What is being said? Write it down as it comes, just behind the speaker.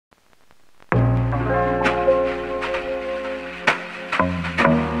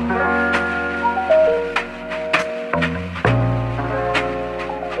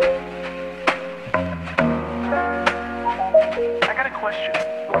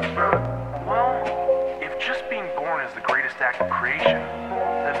Well, if just being born is the greatest act of creation,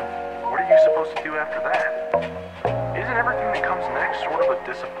 then what are you supposed to do after that? Isn't everything that comes next sort of a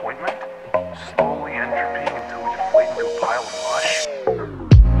disappointment? Slowly entropying until we deflate into a pile of mush?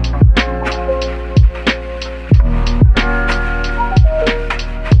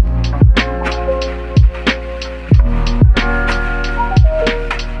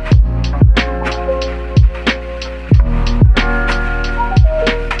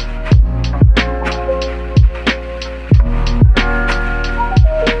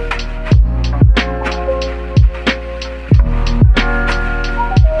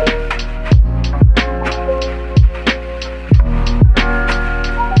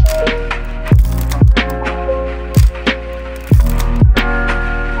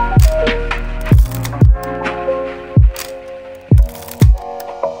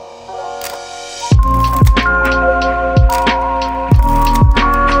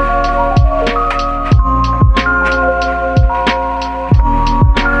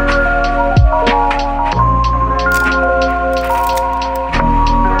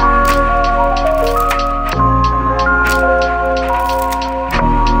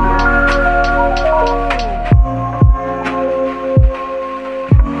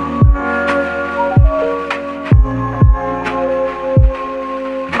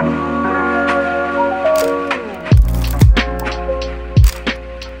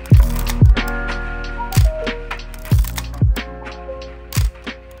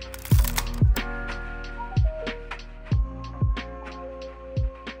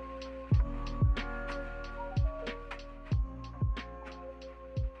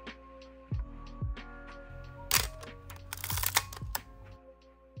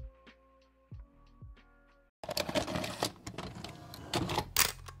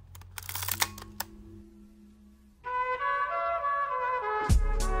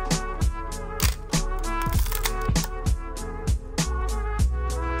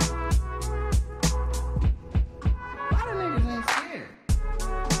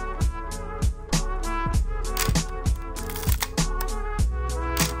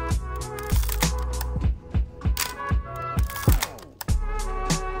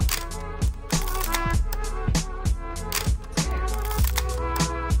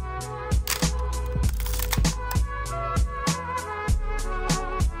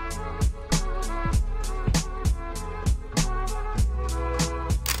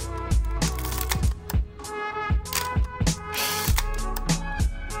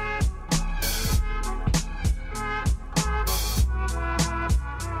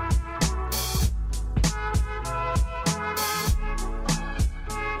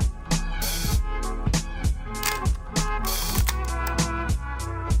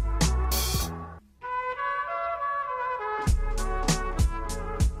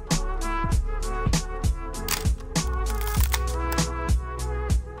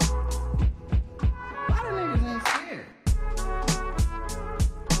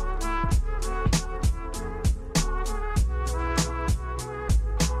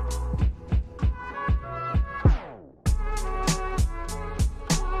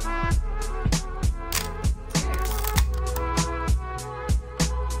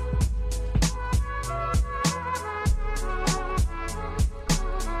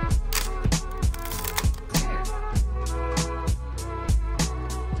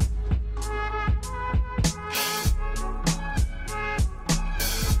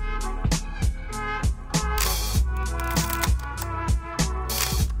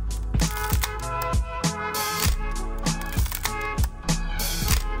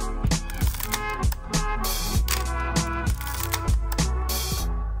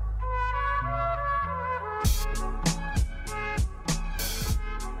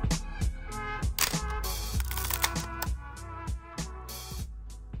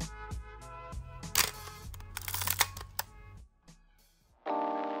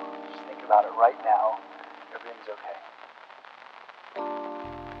 About it right now, everything's okay.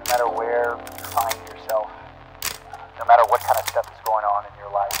 No matter where you find yourself, no matter what kind of stuff is going on in your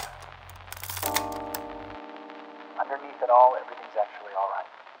life, underneath it all, everything's actually all right.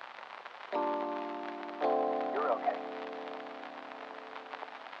 You're okay.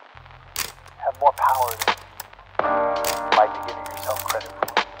 You have more power than you might be giving yourself credit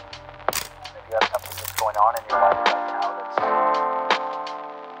for. And if you have something that's going on in your life right now that's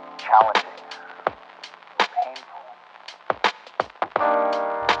challenging, painful,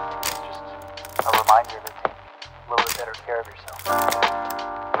 it's just a reminder to take a little bit better care of yourself.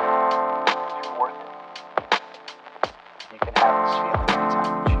 You're worth it. You can have this feeling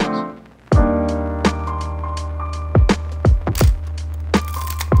anytime you choose.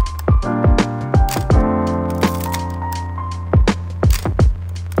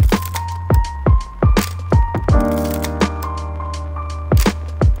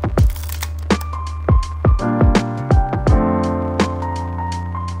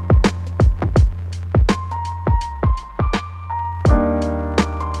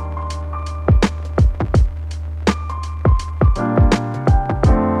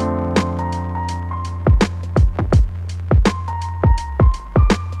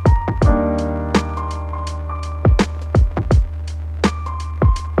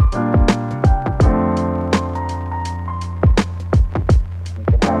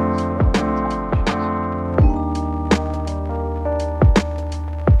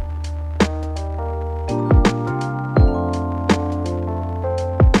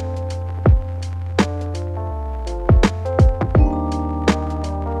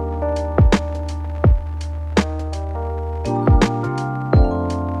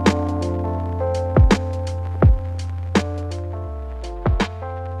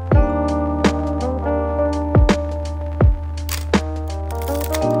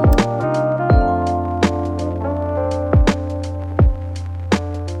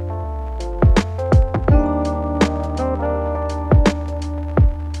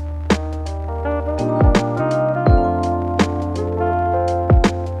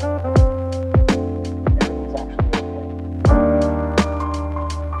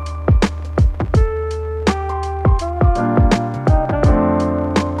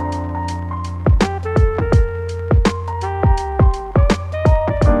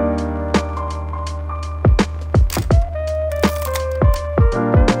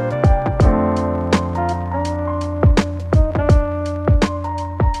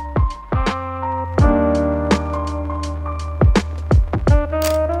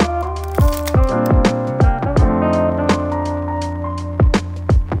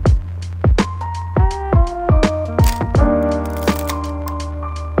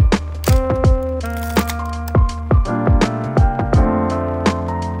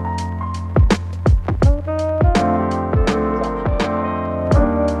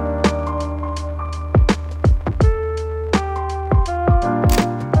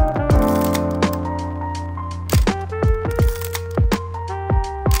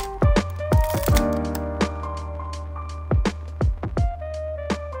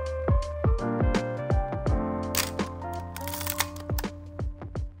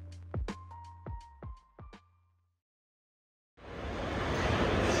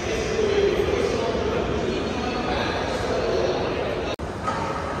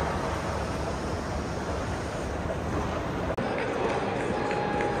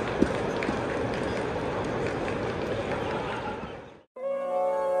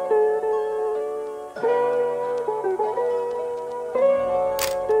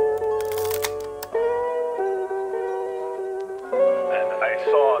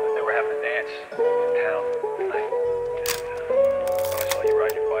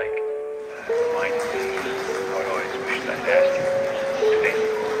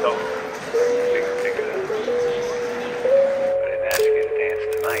 So